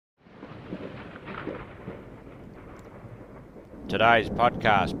Today's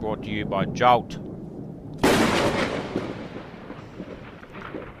podcast brought to you by Jolt.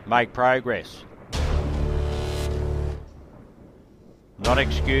 Make progress, not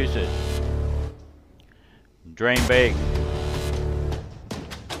excuses. Dream big.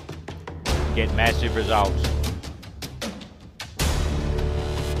 Get massive results.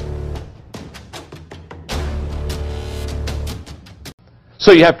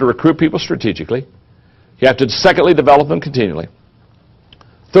 So you have to recruit people strategically. You have to, secondly, develop them continually.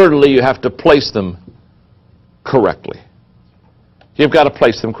 Thirdly, you have to place them correctly. You've got to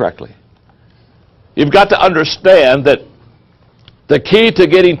place them correctly. You've got to understand that the key to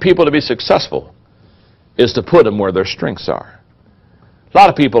getting people to be successful is to put them where their strengths are. A lot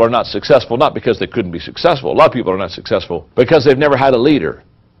of people are not successful not because they couldn't be successful. A lot of people are not successful because they've never had a leader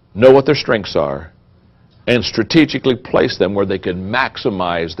know what their strengths are and strategically place them where they can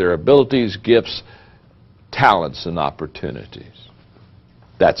maximize their abilities, gifts, talents, and opportunities.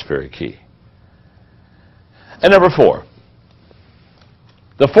 That's very key. And number four,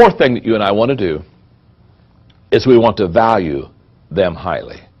 the fourth thing that you and I want to do is we want to value them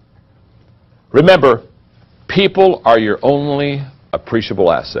highly. Remember, people are your only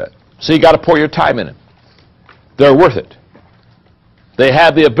appreciable asset. So you got to pour your time in them. They're worth it. They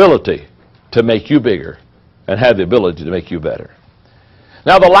have the ability to make you bigger and have the ability to make you better.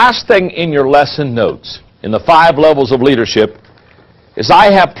 Now, the last thing in your lesson notes, in the 5 levels of leadership, is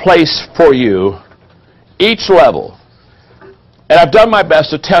I have placed for you each level. And I've done my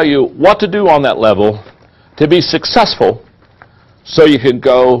best to tell you what to do on that level to be successful so you can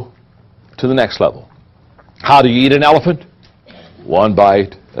go to the next level. How do you eat an elephant? 1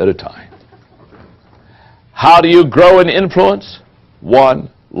 bite at a time. How do you grow in influence? 1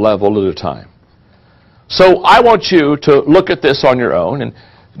 level at a time. So I want you to look at this on your own and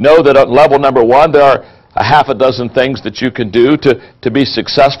know that at level number 1 there are a half a dozen things that you can do to be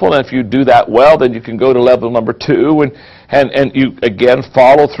successful, and if you do that well, then you can go to level number 2 and you again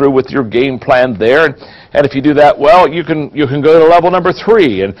follow through with your game plan there, and if you do that well, you can go to level number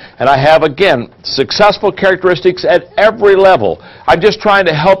 3, and I have again successful characteristics at every level. I'm just trying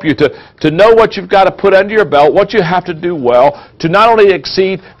to help you to know what you've got to put under your belt, what you have to do well to not only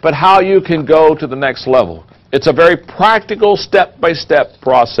exceed, but how you can go to the next level. It's a very practical step-by-step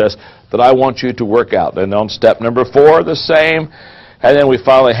process that I want you to work out. And on step number 4, the same. And then we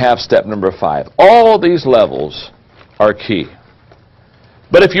finally have step number 5. All these levels are key.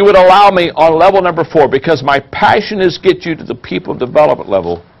 But if you would allow me on level number 4, because my passion is get you to the people development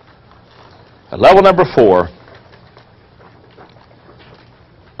level, at level number 4,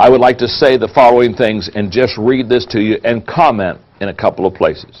 I would like to say the following things and just read this to you and comment in a couple of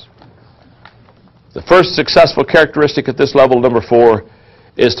places. The first successful characteristic at this level, number 4,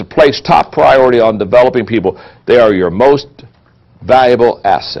 is to place top priority on developing people. They are your most valuable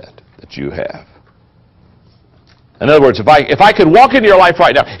asset that you have. In other words, if I could walk into your life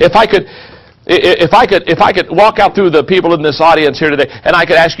right now, if I could walk out through the people in this audience here today, and I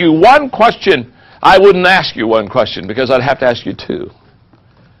could ask you one question, I wouldn't ask you one question because I'd have to ask you 2.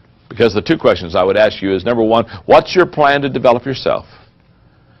 Because the 2 questions I would ask you is, number 1, what's your plan to develop yourself?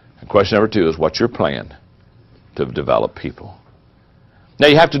 And question number 2 is, what's your plan to develop people? Now,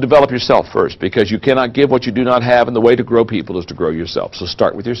 you have to develop yourself first, because you cannot give what you do not have, and the way to grow people is to grow yourself. So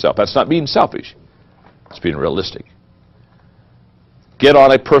start with yourself. That's not being selfish. It's being realistic. Get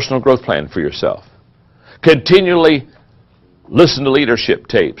on a personal growth plan for yourself. Continually listen to leadership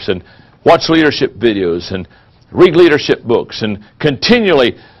tapes and watch leadership videos and read leadership books and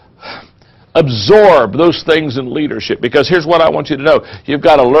continually absorb those things in leadership, because here's what I want you to know. You've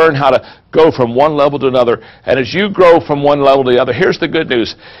got to learn how to go from one level to another, and as you grow from one level to the other, here's the good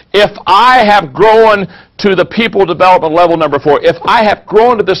news. If I have grown to the people development level number 4, if I have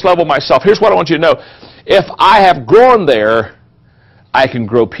grown to this level myself, here's what I want you to know. If I have grown there, I can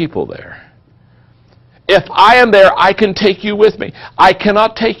grow people there. If I am there, I can take you with me. I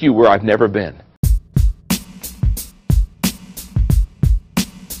cannot take you where I've never been.